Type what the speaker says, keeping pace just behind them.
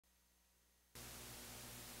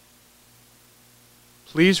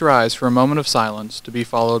Please rise for a moment of silence to be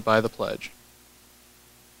followed by the pledge.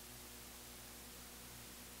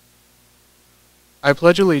 I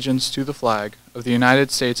pledge allegiance to the flag of the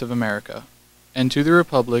United States of America and to the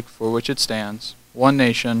republic for which it stands, one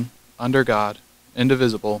nation, under God,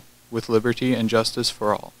 indivisible, with liberty and justice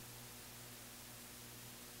for all.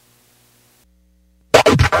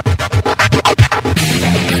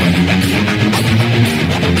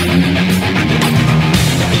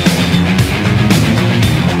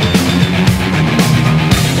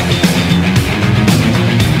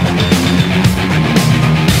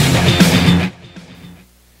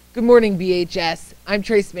 Good morning, BHS. I'm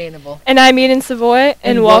Trace Manival. And I'm Eden Savoy,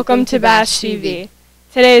 and welcome to Bash TV.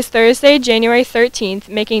 Today is Thursday, January 13th,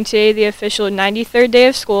 making today the official 93rd day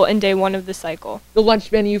of school and day 1 of the cycle. The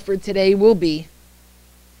lunch menu for today will be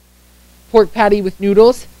pork patty with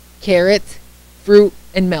noodles, carrots, fruit,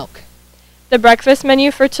 and milk. The breakfast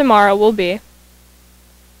menu for tomorrow will be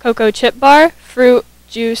cocoa chip bar, fruit,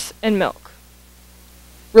 juice, and milk.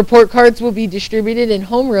 Report cards will be distributed in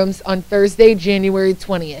homerooms on Thursday, January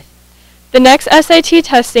 20th. The next SAT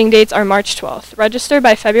testing dates are March 12th. Register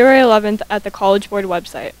by February 11th at the College Board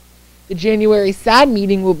website. The January SAD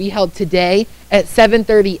meeting will be held today at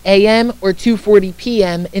 7:30 a.m. or 2:40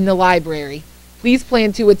 p.m. in the library. Please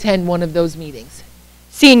plan to attend one of those meetings.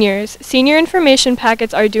 Seniors. Senior information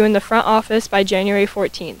packets are due in the front office by January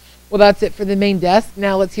 14th. Well, that's it for the main desk.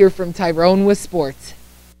 Now let's hear from Tyrone with sports.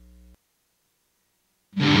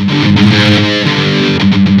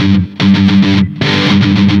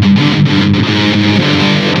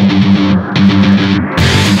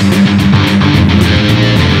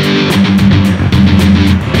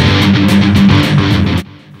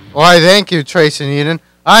 Why, thank you, Trace and Eden.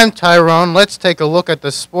 I'm Tyrone. Let's take a look at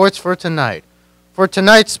the sports for tonight. For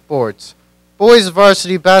tonight's sports, boys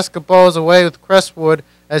varsity basketball is away with Crestwood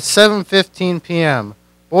at 7:15 p.m.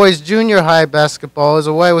 Boys junior high basketball is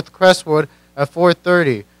away with Crestwood at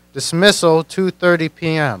 4:30. Dismissal 2:30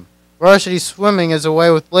 p.m. Varsity swimming is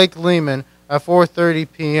away with Lake Lehman at 4:30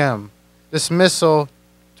 p.m. Dismissal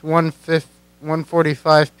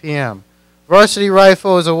 1:45 p.m. Varsity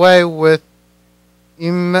rifle is away with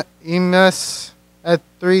EMS at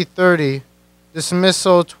 3:30.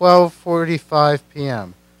 Dismissal 12:45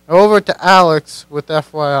 p.m. Over to Alex with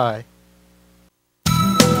FYI.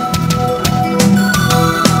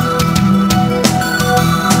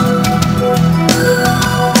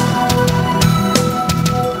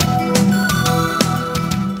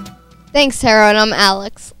 Thanks, Tara, and I'm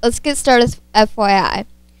Alex. Let's get started with FYI.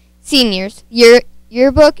 Seniors, your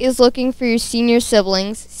yearbook is looking for your senior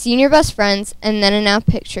siblings, senior best friends, and then and now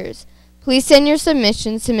pictures. Please send your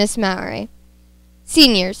submissions to Miss Mowry.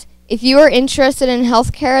 Seniors, if you are interested in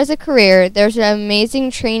healthcare as a career, there's an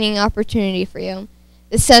amazing training opportunity for you.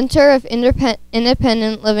 The Center of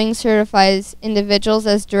Independent Living certifies individuals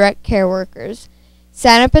as direct care workers.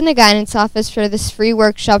 Sign up in the guidance office for this free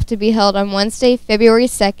workshop to be held on Wednesday, February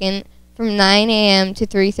 2nd from 9 a.m. to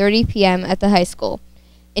 3:30 p.m. at the high school,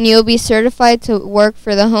 and you will be certified to work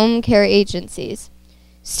for the home care agencies.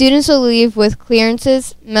 Students will leave with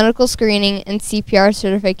clearances, medical screening, and CPR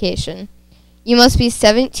certification. You must be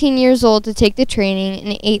 17 years old to take the training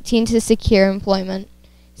and 18 to secure employment.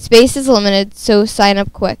 Space is limited, so sign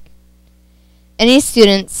up quick. Any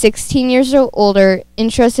student 16 years or older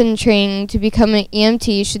interested in training to become an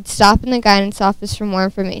EMT should stop in the guidance office for more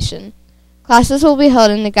information. Classes will be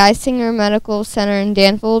held in the Geisinger Medical Center in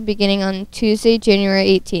Danville beginning on Tuesday, January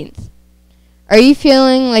 18th. Are you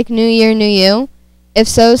feeling like New Year, New You? If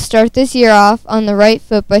so, start this year off on the right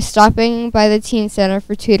foot by stopping by the Teen Center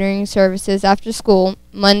for tutoring services after school,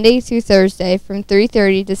 Monday through Thursday from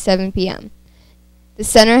 3:30 to 7 p.m. The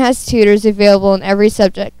center has tutors available in every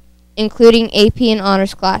subject, including AP and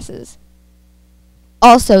honors classes.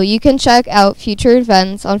 Also, you can check out future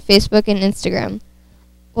events on Facebook and Instagram.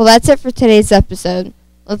 Well, that's it for today's episode.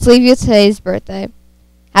 Let's leave you with today's birthday.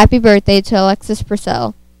 Happy birthday to Alexis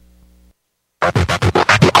Purcell.